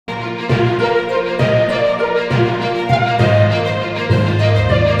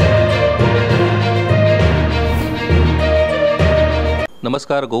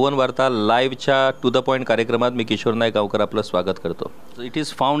नमस्कार, गोवन वार्ता लाईव्हच्या to the point कार्यक्रमात मी किशोर नाईक गावकर आपलं स्वागत करतो. It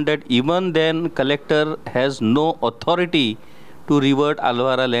is found that even then collector has no authority to revert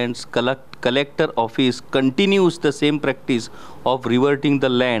alvara lands. Collector office continues the same practice of reverting the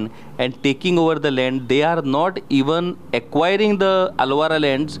land and taking over the land. They are not even acquiring the alvara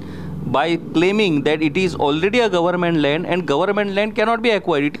lands by claiming that it is already a government land and government land cannot be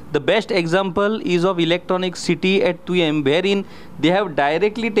acquired. The best example is of Electronic City at 2M, wherein they have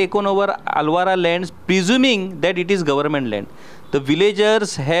directly taken over alvara lands presuming that it is government land. The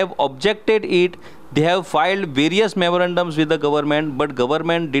villagers have objected it. They have filed various memorandums with the government, but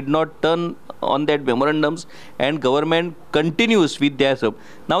government did not turn on that memorandums and government continues with their sub.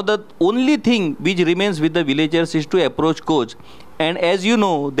 Now the only thing which remains with the villagers is to approach court, and as you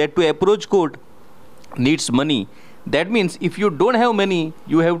know that to approach court needs money. That means if you don't have money,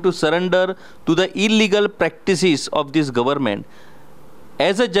 you have to surrender to the illegal practices of this government.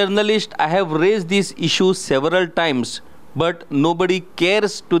 As a journalist, I have raised these issues several times, but nobody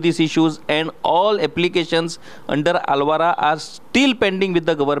cares to these issues, and all applications under alvara are still pending with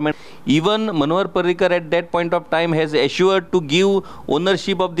the government. Even Manohar Parrikar at that point of time has assured to give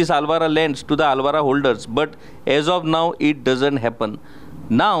ownership of these alvara lands to the alvara holders, but as of now it doesn't happen.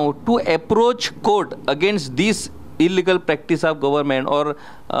 Now to approach court against this illegal practice of government or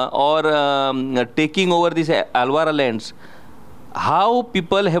taking over these alvara lands, how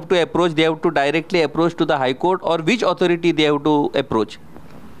people have to approach? They have to directly approach to the High Court, or which authority they have to approach?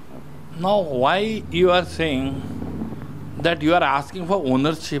 Now, why you are saying that you are asking for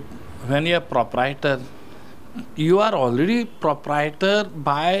ownership when you are proprietor? You are already proprietor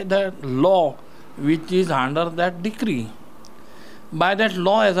by the law which is under that decree. By that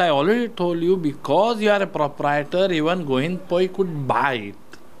law, as I already told you, because you are a proprietor, even Goan Poi could buy it.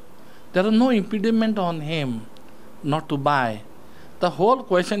 There is no impediment on him not to buy. The whole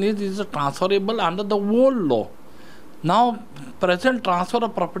question is it transferable under the old law? Now, present Transfer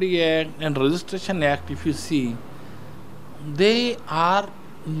of Property Act and Registration Act, if you see, they are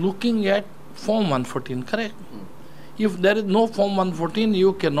looking at Form 114, correct? If there is no Form 114,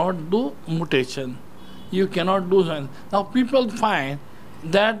 you cannot do mutation. You cannot do that. Now, people find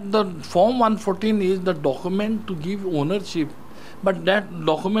that the Form 114 is the document to give ownership. But that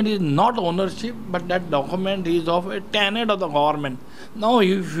document is not ownership, but that document is of a tenant of the government. Now,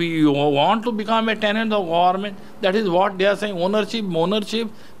 if you want to become a tenant of government, that is what they are saying,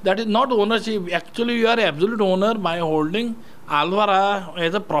 ownership, that is not ownership. Actually, you are absolute owner by holding alvara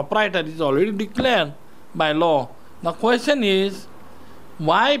as a proprietor. It is already declared by law. The question is,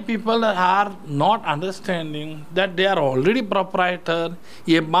 why people are not understanding that they are already proprietor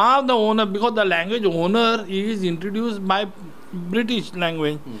above the owner, because the language owner is introduced by British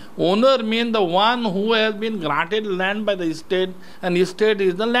language. Owner means the one who has been granted land by the state, and the state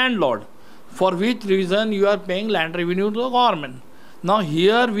is the landlord, for which reason you are paying land revenue to the government. Now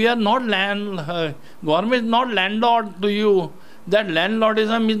here we are not government is not landlord to you. That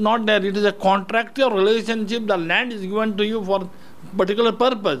landlordism is not there. It is a contractual relationship. The land is given to you for particular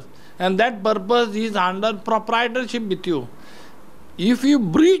purpose, and that purpose is under proprietorship with you. If you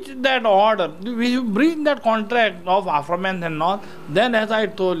breach that order, if you breach that contract of affirmance and all, then as I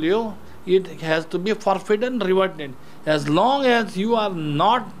told you, it has to be forfeited and reverted. As long as you are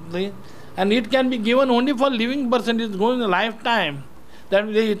not, and it can be given only for living person, it is going a lifetime.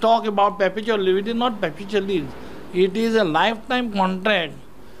 That they talk about perpetual lease, it is not perpetual lease. It is a lifetime contract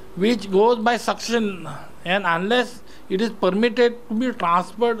which goes by succession, and unless it is permitted to be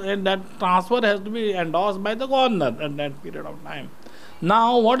transferred, and that transfer has to be endorsed by the governor at that period of time.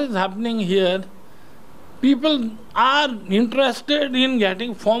 Now, what is happening here? People are interested in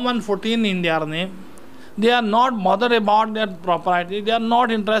getting Form 114 in their name. They are not bothered about their property. They are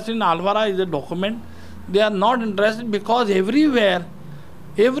not interested in alvara is a document. They are not interested because everywhere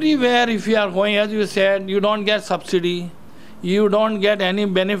if you are going, as you said, you don't get subsidy, you don't get any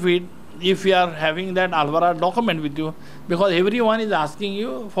benefit if you are having that alvara document with you, because everyone is asking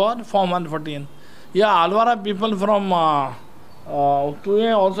you for Form 114. Yeah, alvara people from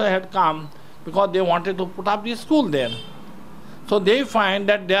 2A also had come because they wanted to put up the school there. So they find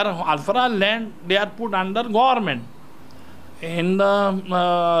that their alvara land, they are put under government in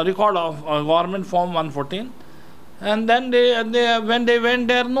the record of government Form 114. And then when they went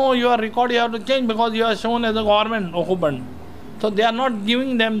there, no, your record you have to change because you are shown as a government occupant. So they are not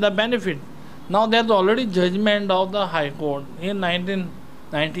giving them the benefit. Now there is already judgment of the High Court in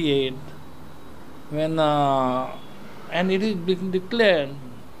 1998 when and it is declared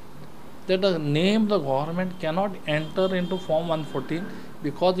that the name of the government cannot enter into Form 114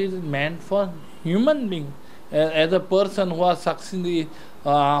 because it is meant for human being. as a person who are succeeding,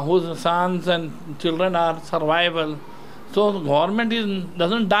 whose sons and children are survival. So government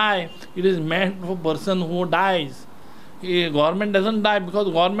doesn't die. It is meant for person who dies. Government doesn't die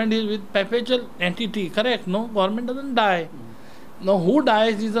because government is with perpetual entity. Correct? No, government doesn't die. No, who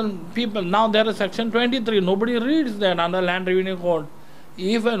dies is the people. Now there is section 23. Nobody reads that under Land Revenue Code.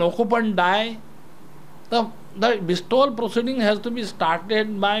 If an occupant die, the bestowal proceeding has to be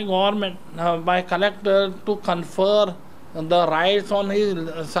started by government, by collector, to confer the rights on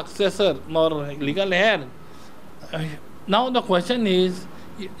his successor or legal heir. Now the question is,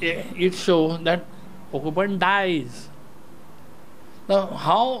 it shows that occupant dies. Now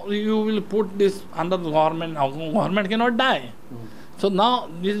how you will put this under the government? Government cannot die. So now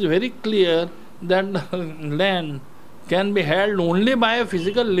this is very clear that land can be held only by a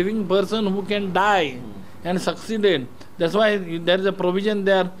physical living person who can die and succeeded. That's why there is a provision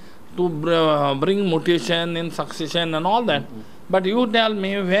there to bring mutation in succession and all that. But you tell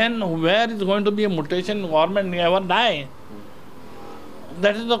me where is going to be a mutation? Government ever die?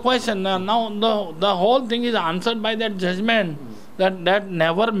 That is the question. Now the whole thing is answered by that judgment. That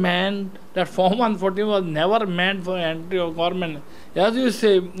never meant, that Form 114 was never meant for entry of government. As you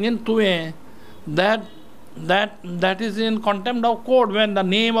say in 2A, that is in contempt of court when the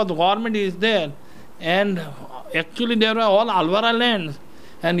name of the government is there. And actually they are all Alvara lands.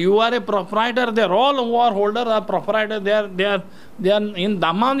 And you are a proprietor there. All who are holders are proprietor. They are in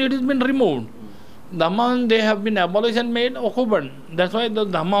Daman it has been removed. Daman they have been abolition made occupant. That's why the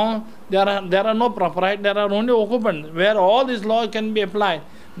Daman there are no proprietor, there are only occupants where all these laws can be applied.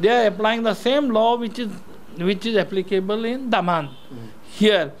 They are applying the same law which is applicable in Daman.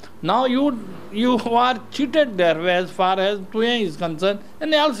 Here now you are cheated there as far as 2A is concerned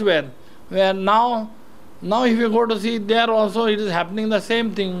and elsewhere. Where now if you go to see there also it is happening the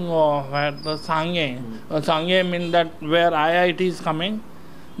same thing at the Sangye. Sangye means that where IIT is coming.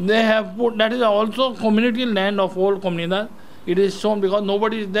 They have put, that is also community land of old community. It is shown because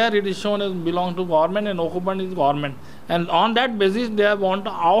nobody is there, it is shown as belong to government and occupant is government. And on that basis they want to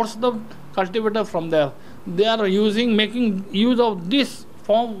oust the cultivator from there. They are making use of this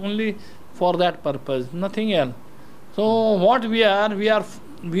form only for that purpose, nothing else. So what we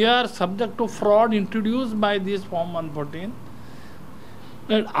are subject to fraud introduced by this Form 114.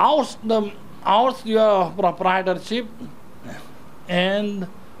 It ousts your proprietorship and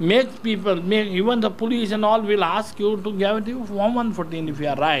makes even the police and all will ask you to give you Form 114 if you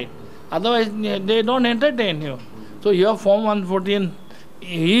are right. Otherwise they don't entertain you. So your Form 114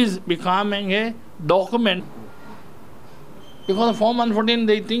 is becoming a document. Because Form 114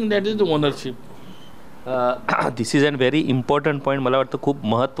 they think that is the ownership. This is an very important point. मला वाटतं खूप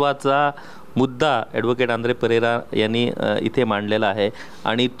महत्त्वाचा मुद्दा advocate Andre Perera यांनी इथे मांडलेला आहे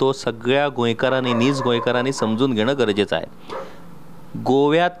आणि तो सगळ्या गोंयकारांनी नीज गोंयकारांनी समजून घेणं गरजेचं आहे.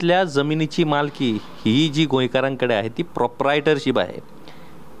 गोव्यातल्या जमिनीची मालकी ही जी गोंयकारांकडे आहे ती प्रॉप्रायटरशिप आहे,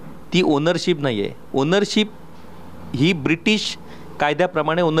 ती ओनरशिप नाही आहे. ओनरशिप ही ब्रिटिश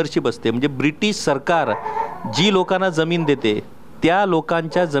कायद्याप्रमाणे ओनरशिप असते. म्हणजे ब्रिटिश सरकार जी लोकांना जमीन देते त्या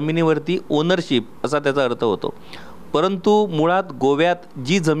लोकांच्या जमिनीवरती ओनरशिप असा त्याचा अर्थ होतो. परंतु मुळात गोव्यात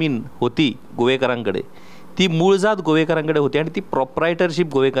जी जमीन होती गोवेकरांकडे ती मूळजात गोवेकरांकडे होती आणि ती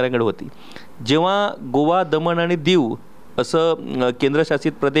प्रॉप्रायटरशिप गोवेकरांकडे होती. जेव्हा गोवा, दमण आणि दीव असं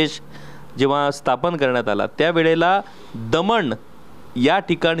केंद्रशासित प्रदेश जेव्हा स्थापन करण्यात आला त्यावेळेला दमण या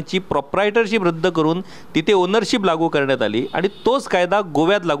ठिकाणची प्रॉप्रायटरशिप रद्द करून तिथे ओनरशिप लागू करण्यात आली आणि तोच कायदा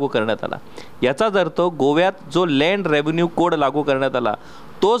गोव्यात लागू करण्यात आला. याचाच अर्थ गोव्यात जो लँड रेव्हेन्यू कोड लागू करण्यात आला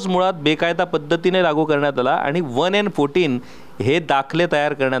तोच मुळात बेकायदा पद्धतीने लागू करण्यात आला आणि 1N14 हे दाखले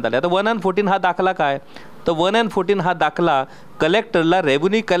तयार करण्यात आले. आता 1N14 हा दाखला काय, तर 1N14 हा दाखला कलेक्टरला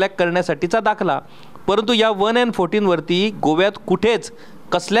रेव्हेन्यू कलेक्ट करण्यासाठीचा दाखला. परंतु या 1N14 वरती गोव्यात कुठेच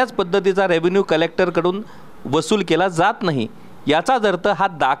कसल्याच पद्धतीचा रेव्हेन्यू कलेक्टरकडून वसूल केला जात नाही. याचाच अर्थ हा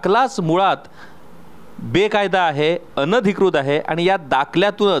दाखलाच मुळात बेकायदा आहे, अनधिकृत आहे आणि या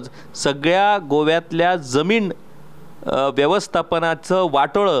दाखल्यातूनच सगळ्या गोव्यातल्या जमीन व्यवस्थापनाचं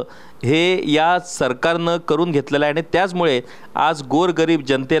वाटोळं हे या सरकारनं करून घेतलेलं आहे आणि त्याचमुळे आज गोरगरीब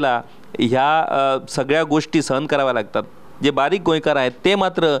जनतेला ह्या सगळ्या गोष्टी सहन कराव्या लागतात. जे बारीक गोंयकार आहेत ते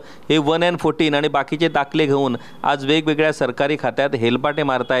मात्र हे 1N14 आणि बाकीचे दाखले घेऊन आज वेगवेगळ्या सरकारी खात्यात हेलपाटे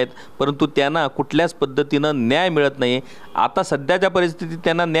मारतायत, परंतु त्यांना कुठल्याच पद्धतीनं न्याय मिळत नाही. आता सध्याच्या परिस्थितीत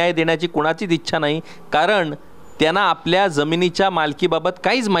त्यांना न्याय देण्याची कोणाचीच इच्छा नाही, कारण त्यांना आपल्या जमिनीच्या मालकीबाबत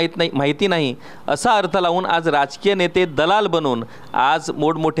काहीच माहिती नाही असा अर्थ लावून आज राजकीय नेते दलाल बनून आज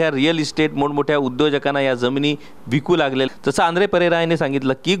मोठमोठ्या रिअल इस्टेट मोठमोठ्या उद्योजकांना या जमिनी विकू लागले. जसं आंद्रे परेरा यांनी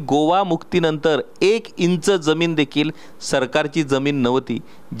सांगितलं की गोवा मुक्तीनंतर 1 इंच जमीन देखील सरकारची जमीन नव्हती,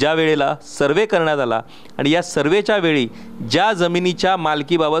 ज्या वेळेला सर्वे करण्यात आला आणि या सर्वेच्या वेळी ज्या जमिनीच्या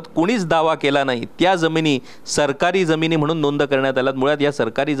मालकीबाबत कोणीच दावा केला नाही त्या जमिनी सरकारी जमिनी म्हणून नोंद करण्यात आल्यात. मुळात या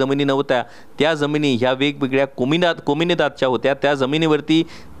सरकारी जमिनी नव्हत्या, त्या जमिनी ह्या वेगवेगळ्या कोमिनेदादच्या होत्या. त्या जमिनीवरती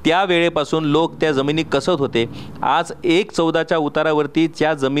त्या वेळेपासून लोक त्या जमिनी कसत होते. आज 1/14च्या उतारावरती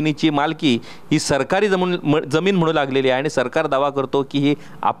त्या जमिनीची मालकी ही सरकारी जमीन म्हणू लागलेली आहे आणि सरकार दावा करतो की ही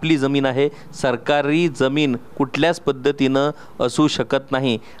आपली जमीन आहे. सरकारी जमीन कुठल्याच पद्धतीनं असू शकत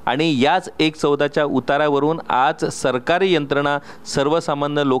नाही आणि याच 1/14च्या उतारावरून आज सरकारी यंत्रणा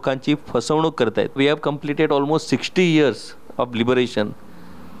सर्वसामान्य लोकांची फसवणूक करत आहेत. We have completed almost 60 years of liberation.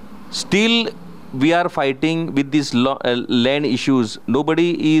 Steel we are fighting with these land issues. Nobody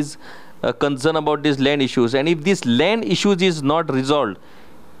is concerned about these land issues, and if this land issues is not resolved,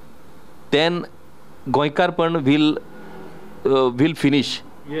 then Goikarpan will finish.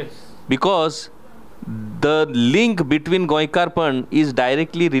 Yes. Because the link between Goikarpan is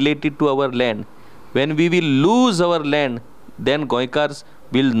directly related to our land. When we will lose our land, then Goikars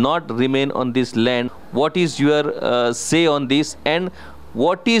will not remain on this land. What is your say on this, and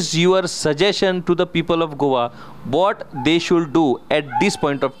what is your suggestion to the people of Goa what they should do at this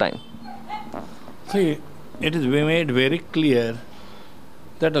point of time? See, it is made very clear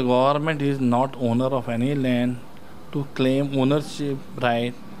that the government is not owner of any land to claim ownership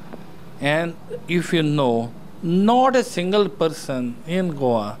right. And if you know, not a single person in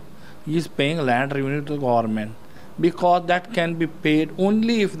Goa is paying land revenue to the government, because that can be paid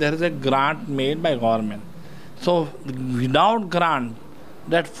only if there is a grant made by government. So without grant,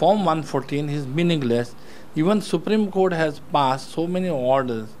 that Form 114 is meaningless. Even Supreme Court has passed so many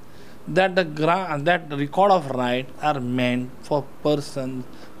orders that that record of right are meant for persons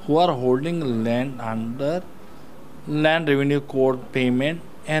who are holding land under land revenue code payment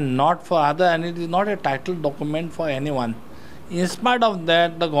and not for other, and it is not a title document for anyone. In spite of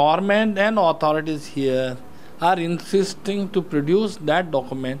that, the government and authorities here are insisting to produce that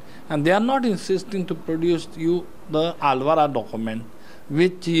document, and they are not insisting to produce you the Alvara document,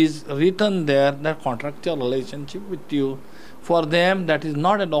 which is written there, that contractual relationship with you. For them, that is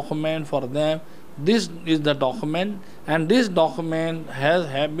not a document. For them, this is the document, and this document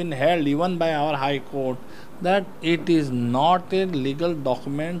have been held even by our High Court that it is not a legal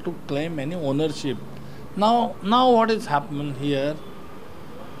document to claim any ownership. Now what is happening here?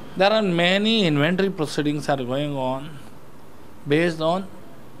 There are many inventory proceedings are going on based on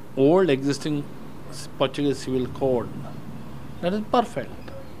old existing Portuguese civil code. That is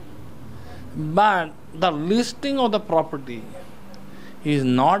perfect. But the listing of the property is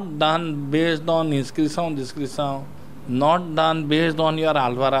not done based on inscription, discretion, not done based on your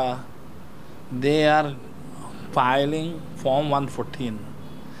alvara. They are filing Form 114.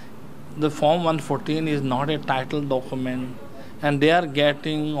 The Form 114 is not a title document, and they are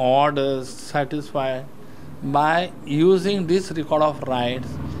getting orders satisfied by using this record of rights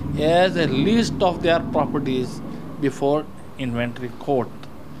as a list of their properties before inventory court.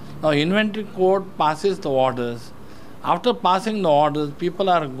 Now inventory court passes the orders. After passing the orders, people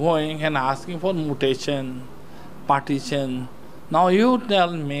are going and asking for mutation, partition. Now you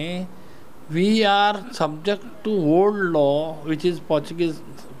tell me, we are subject to old law, which is Portuguese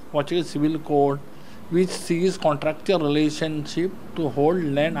civil code, which sees contractual relationship to hold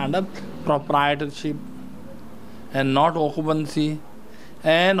land under proprietorship and not occupancy.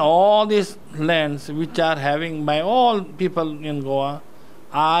 And all these lands which are having by all people in Goa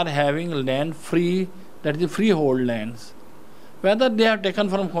are having land free, that is freehold lands. Whether they have taken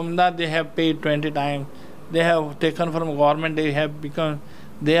from Comunidad, they have paid 20 times, they have taken from government,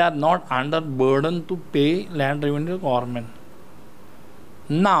 they are not under burden to pay land revenue to government.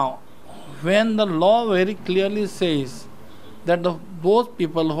 Now, when the law very clearly says that those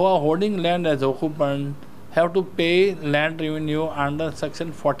people who are holding land as occupant have to pay land revenue under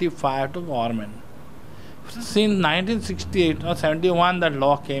section 45 to government. Since 1968 or 71 that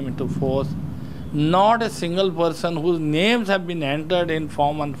law came into force, not a single person whose names have been entered in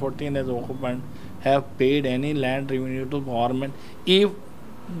Form 114 as occupant have paid any land revenue to government if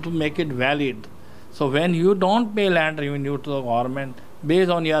to make it valid. So when you don't pay land revenue to the government based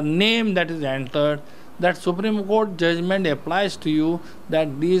on your name that is entered, that Supreme Court judgment applies to you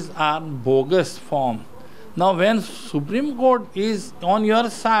that these are bogus form. Now when Supreme Court is on your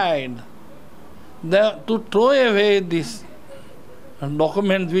side, to throw away these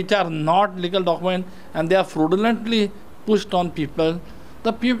documents which are not legal documents and they are fraudulently pushed on people,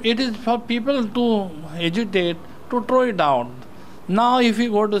 it is for people to agitate, to throw it out. Now if you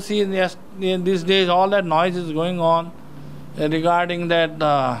go to see these days, all that noise is going on regarding that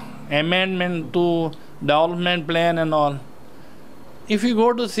amendment to development plan and all. if you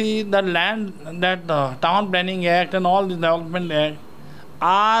go to see the land, that Town Planning Act and all the Development Act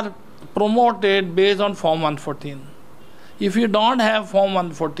are promoted based on Form 114. If you don't have Form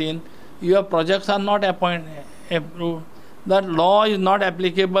 114, your projects are not approved. That law is not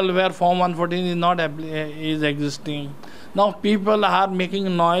applicable where Form 114 is not is existing. Now people are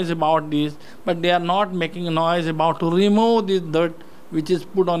making noise about this, but they are not making noise about to remove this dirt which is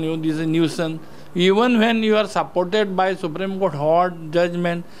put on you. This is a nuisance. Even when you are supported by Supreme Court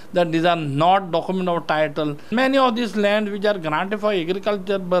judgment that these are not document of title. Many of these lands which are granted for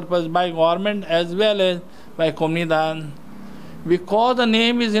agriculture purpose by government as well as by Comunidad, because the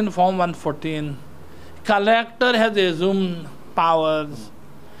name is in Form 114, collector has assumed powers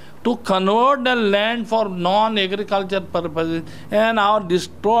to convert the land for non-agriculture purposes and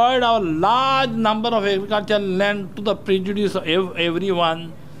destroyed our large number of agricultural land to the prejudice of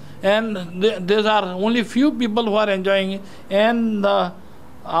everyone. And there are only few people who are enjoying it, and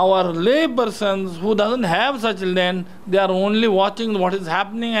our lay persons who doesn't have such land, they are only watching what is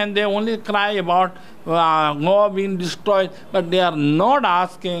happening and they only cry about Goa being destroyed, but they are not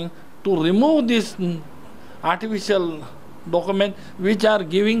asking to remove this artificial document which are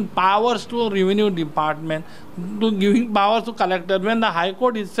giving powers to Revenue Department, to giving powers to collector. When the High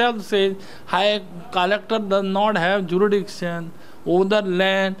Court itself says High Collector does not have jurisdiction over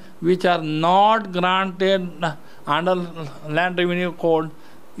land which are not granted under Land Revenue Code.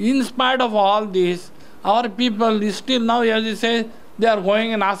 In spite of all this, our people is still now, as you say, they are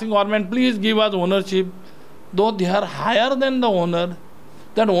going and asking government, please give us ownership, though they are higher than the owner.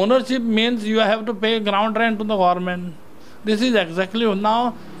 That ownership means you have to pay ground rent to the government. This is exactly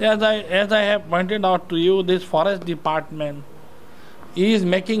now, as I have pointed out to you, this Forest Department is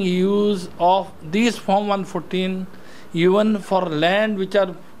making use of this Form 114 even for land which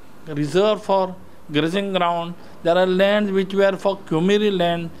are reserved for grazing ground. There are lands which were for community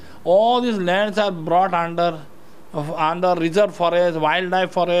land. All these lands are brought under reserve forest,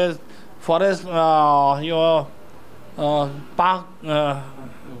 wildlife forest, park,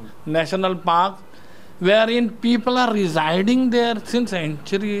 national park, wherein people are residing there since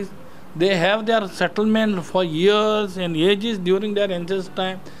centuries. They have their settlement for years and ages during their ancestors'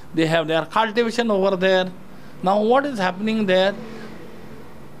 time. They have their cultivation over there. Now what is happening there?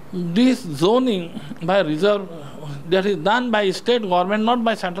 This zoning by reserve that is done by state government, not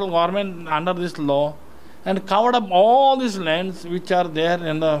by central government under this law, and covered up all these lands which are there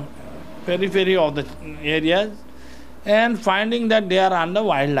in the periphery of the areas, and finding that they are under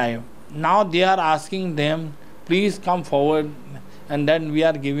wildlife. Now they are asking them, please come forward, and then we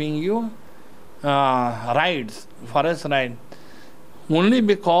are giving you rights, forest rights. Only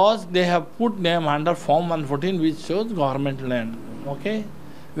because they have put them under Form 114 which shows government land. Okay?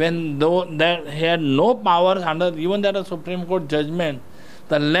 When they had no powers under even that Supreme Court judgment,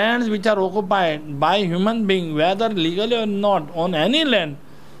 the lands which are occupied by human being, whether legally or not, on any land,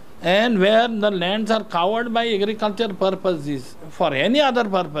 and where the lands are covered by agriculture purposes, for any other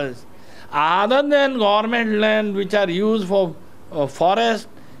purpose, other than government land which are used for forest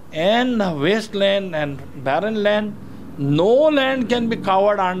and wasteland and barren land, no land can be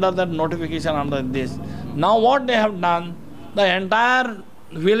covered under that notification under this. Now what they have done, the entire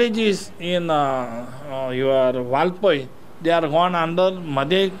villages in your Valpoi, they are gone under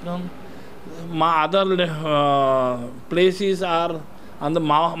Madhya. Other places are under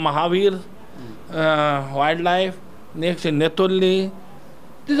Mahavir wildlife, next in Netulli.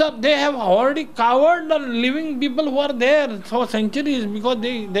 They have already covered the living people who are there for centuries because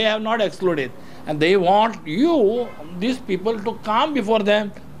they have not excluded. And they want you, these people, to come before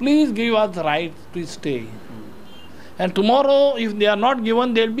them, please give us right to stay. And tomorrow, if they are not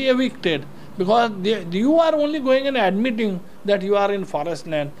given, they will be evicted. Because you are only going and admitting that you are in forest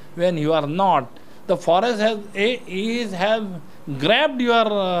land when you are not. The forest has grabbed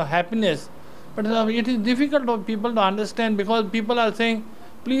your happiness. But it is difficult for people to understand because people are saying,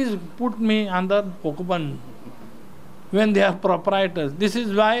 please put me under occupant when they are proprietors. This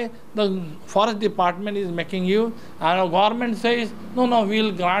is why the Forest Department is making you, and the government says, no, we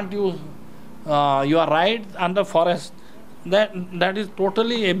will grant you your rights under forest. That is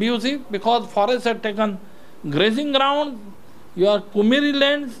totally abusive because forests have taken grazing ground, your community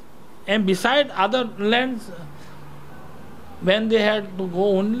lands, and beside other lands, when they had to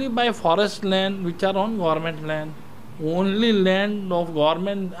go only by forest land which are on government land, only land of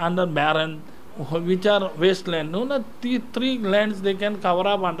government under barren, which are wasteland. No, three lands they can cover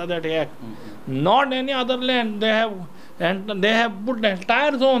up under that act. Not any other land. They have put the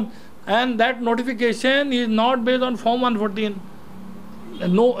entire zone, and that notification is not based on Form 114.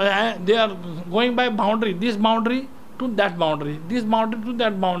 No, they are going by boundary. This boundary to that boundary, this boundary to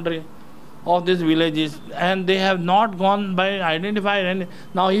that boundary of these villages, and they have not gone by identified. And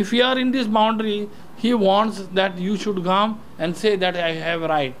now if you are in this boundary, he wants that you should come and say that I have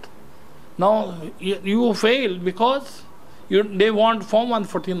right. Now you fail because they want Form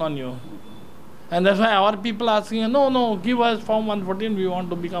 114 on you. And that's why our people are asking, no, give us Form 114, we want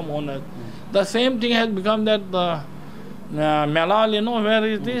to become owners. The same thing has become that Malawali, where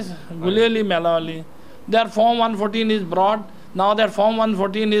is this? Guleli Malawali. Their Form 114 is brought. Now that Form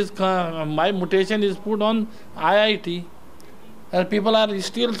 114 is, my mutation is put on IIT. And people are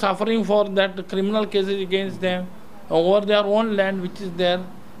still suffering for that criminal cases against them over their own land which is there.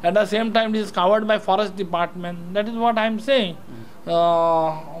 At the same time, it is covered by Forest Department. That is what I am saying.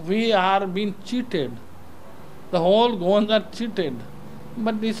 We are being cheated. The whole Goans are cheated.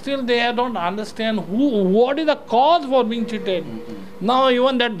 But still they don't understand what is the cause for being cheated. Now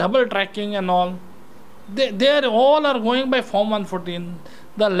even that double tracking and all, they are all are going by Form 114.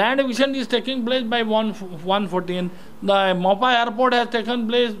 The land acquisition is taking place by 114. The Mopa airport has taken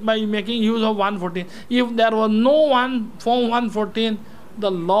place by making use of 114. If there was no Form 114, the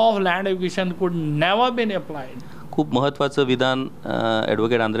law of land acquisition could never been applied. खूप महत्त्वाचं विधान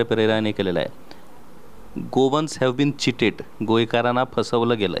advocate Andre Pereira यांनी केलेलं आहे. Goans have been cheated, गोयकारांना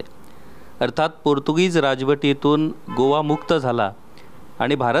फसवलं गेलं आहे. अर्थात पोर्तुगीज राजवटीतून गोवा मुक्त झाला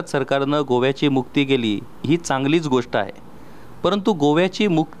आणि भारत सरकारनं गोव्याची मुक्ती केली, ही चांगलीच गोष्ट आहे. परंतु गोव्याची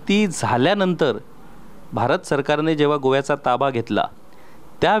मुक्ती झाल्यानंतर भारत सरकारने जेव्हा गोव्याचा ताबा घेतला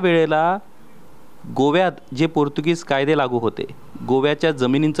त्यावेळेला गोव्यात जे पोर्तुगीज कायदे लागू होते, गोव्याच्या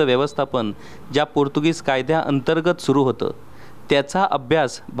जमिनींचं व्यवस्थापन ज्या पोर्तुगीज कायद्याअंतर्गत सुरू होतं, त्याचा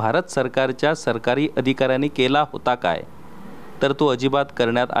अभ्यास भारत सरकारच्या सरकारी अधिकाऱ्यांनी केला होता काय? तर तो अजिबात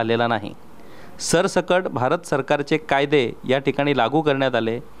करण्यात आलेला नाही. सरसकट भारत सरकारचे कायदे या ठिकाणी लागू करण्यात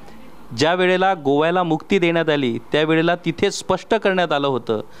आले. ज्या वेळेला गोव्याला मुक्ती देण्यात आली त्यावेळेला तिथे स्पष्ट करण्यात आलं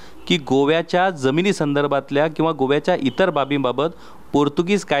होतं की गोव्याच्या जमिनी संदर्भातल्या किंवा गोव्याच्या इतर बाबींबाबत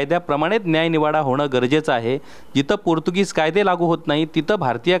पोर्तुगीज कायद्याप्रमाणेच न्यायनिवाडा होणं गरजेचं आहे. जिथं पोर्तुगीज कायदे लागू होत नाही तिथं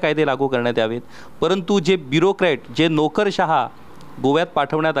भारतीय कायदे लागू करण्यात यावेत. परंतु जे ब्युरोक्रॅट, जे नोकरशहा गोव्यात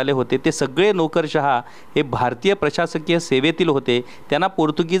पाठवण्यात आले होते, ते सगळे नोकरशहा हे भारतीय प्रशासकीय सेवेतील होते. त्यांना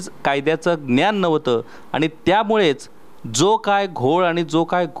पोर्तुगीज कायद्याचं ज्ञान नव्हतं आणि त्यामुळेच जो काय घोळ आणि जो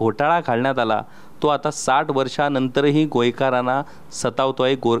काय घोटाळा घालण्यात आला तो आता 60 वर्षानंतरही गोयकारांना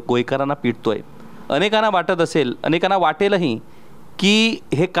सतावतोय, गोयकारांना पिटतोय. अनेकांना वाटत असेल, अनेकांना वाटेलही की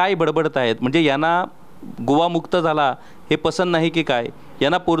हे काय बडबडत आहेत, म्हणजे यांना गोवा मुक्त झाला हे पसंत नाही की काय,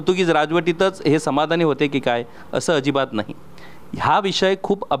 यांना पोर्तुगीज राजवटीतच हे समाधानी होते की काय. असं अजिबात नाही. हा विषय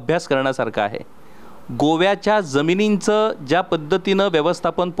खूप अभ्यास करण्यासारखा आहे. गोव्याच्या जमिनींचं ज्या पद्धतीनं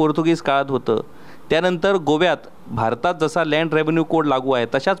व्यवस्थापन पोर्तुगीज काळात होतं, त्यानंतर गोव्यात भारतात जसा लँड रेव्हेन्यू कोड लागू आहे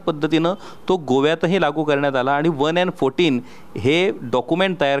तशाच पद्धतीनं तो गोव्यातही लागू करण्यात आला आणि 1N14 हे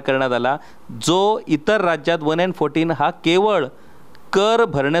डॉक्युमेंट तयार करण्यात आला, जो इतर राज्यात 1N14 हा केवळ कर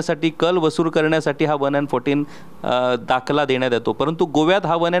भरण्यासाठी, कर वसूल करण्यासाठी हा 1N14 दाखला देण्यात येतो. परंतु गोव्यात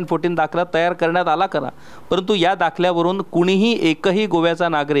हा 1N14 दाखला तयार करण्यात आला करा, परंतु या दाखल्यावरून कुणीही एकही गोव्याचा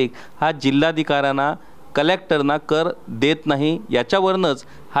नागरिक हा जिल्हाधिकाऱ्यांना, कलेक्टरना कर देत नाही. याच्यावरूनच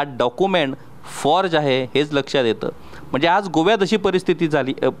हा डॉक्युमेंट फॉर्ज आहे हेच लक्षात येतं. म्हणजे आज गोव्यात अशी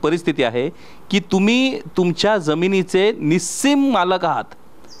परिस्थिती आहे की तुम्ही तुमच्या जमिनीचे निस्सीम मालक आहात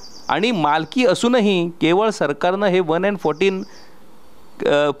आणि मालकी असूनही केवळ सरकारनं हे 1N14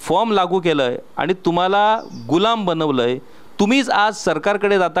 फॉर्म लागू केलं आहे आणि तुम्हाला गुलाम बनवलं आहे. तुम्हीच आज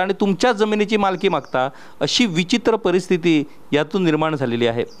सरकारकडे जाता आणि तुमच्या जमिनीची मालकी मागता. अशी विचित्र परिस्थिती यातून निर्माण झालेली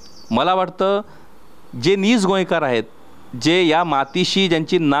आहे. मला वाटतं जे नीज गोयकार आहेत, जे या मातीशी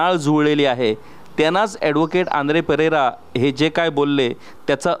ज्यांची नाळ जुळलेली आहे, त्यांनाच ॲडव्होकेट आंद्रे पेरेरा हे जे काय बोलले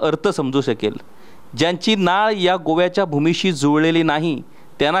त्याचा अर्थ समजू शकेल. ज्यांची नाळ या गोव्याच्या भूमीशी जुळलेली नाही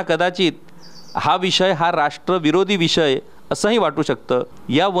त्यांना कदाचित हा विषय हा राष्ट्रविरोधी विषय असंही वाटू शकतं.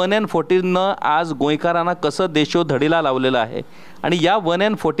 या 1N14नं आज गोयकारांना कसं देशोधडीला लावलेलं आहे आणि या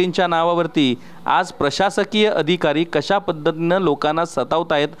 1N14च्या नावावरती आज प्रशासकीय अधिकारी कशा पद्धतीनं लोकांना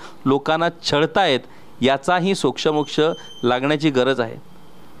सतावतायत, लोकांना छळतायत, याचाही सोक्षमोक्ष लागण्याची गरज आहे.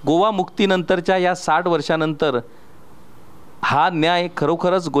 गोवा मुक्तीनंतरच्या या 60 वर्षानंतर हा न्याय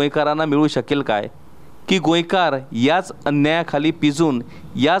खरोखरच गोयकारांना मिळू शकेल काय, की गोयकार याच अन्यायाखाली पिजून,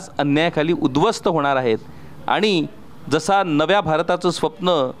 याच अन्यायाखाली उद्ध्वस्त होणार आहेत. आणि जसा नव्या भारताचं स्वप्न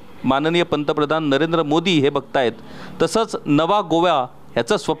माननीय पंतप्रधान नरेंद्र मोदी हे बघतायत, तसंच नवा गोवा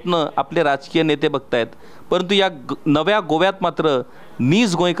ह्याचं स्वप्न आपले राजकीय नेते बघतायत. परंतु या नव्या गोव्यात मात्र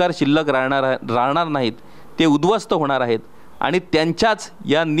नीज गोयकार शिल्लक राहणार नाहीत, ते उद्ध्वस्त होणार आहेत. आणि त्यांच्याच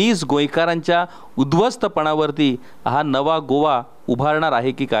या नीज गोंयकारांच्या उद्ध्वस्तपणावरती हा नवा गोवा उभारणार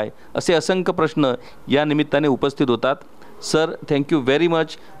आहे की काय, असे असंख्य प्रश्न या निमित्ताने उपस्थित होतात. Sir, thank you very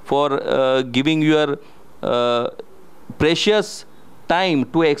much for giving your precious time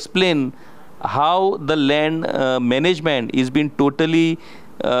to explain how the land management is been totally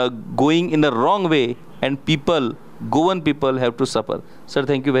going in a wrong way and people, Goan people have to suffer. Sir,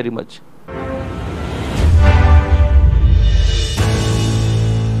 thank you very much.